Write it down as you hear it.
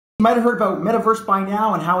You might have heard about metaverse by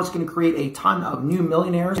now and how it's going to create a ton of new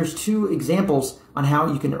millionaires. There's two examples on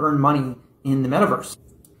how you can earn money in the metaverse.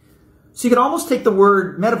 So you could almost take the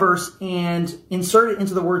word metaverse and insert it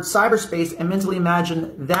into the word cyberspace and mentally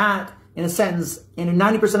imagine that in a sentence, and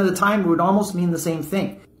 90% of the time it would almost mean the same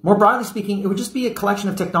thing. More broadly speaking, it would just be a collection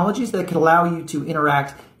of technologies that could allow you to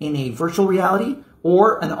interact in a virtual reality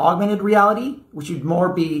or an augmented reality, which would more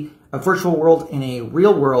be a virtual world and a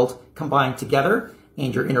real world combined together,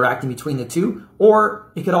 and you're interacting between the two.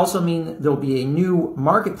 Or it could also mean there'll be a new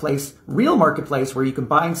marketplace, real marketplace, where you can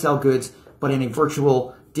buy and sell goods, but in a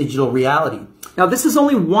virtual digital reality. Now, this is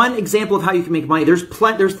only one example of how you can make money. There's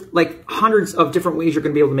like hundreds of different ways you're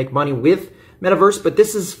going to be able to make money with metaverse, but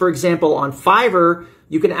this is, for example, on Fiverr.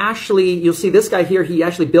 You can actually, you'll see this guy here, he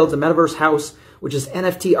actually builds a metaverse house, which is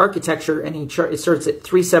NFT architecture, and it starts at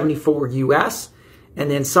 $374 US. And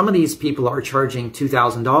then some of these people are charging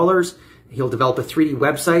 $2,000. He'll develop a 3D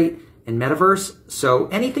website and metaverse. So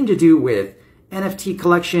anything to do with NFT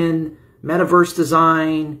collection, metaverse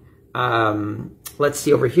design. Let's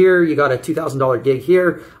see over here. You got a $2,000 gig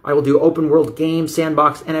here. I will do open world game,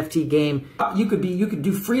 sandbox, NFT game. You could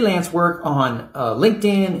do freelance work on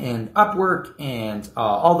LinkedIn and Upwork and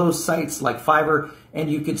all those sites like Fiverr. And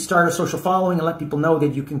you could start a social following and let people know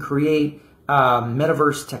that you can create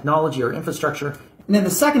metaverse technology or infrastructure. And then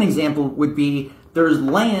the second example would be there's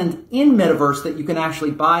land in metaverse that you can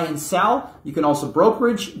actually buy and sell. You can also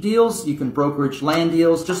brokerage deals. You can brokerage land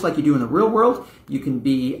deals just like you do in the real world. You can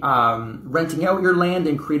be renting out your land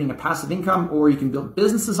and creating a passive income, or you can build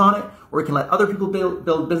businesses on it, or you can let other people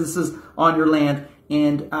build businesses on your land.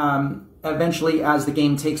 And eventually, as the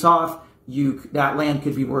game takes off, that land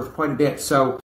could be worth quite a bit. So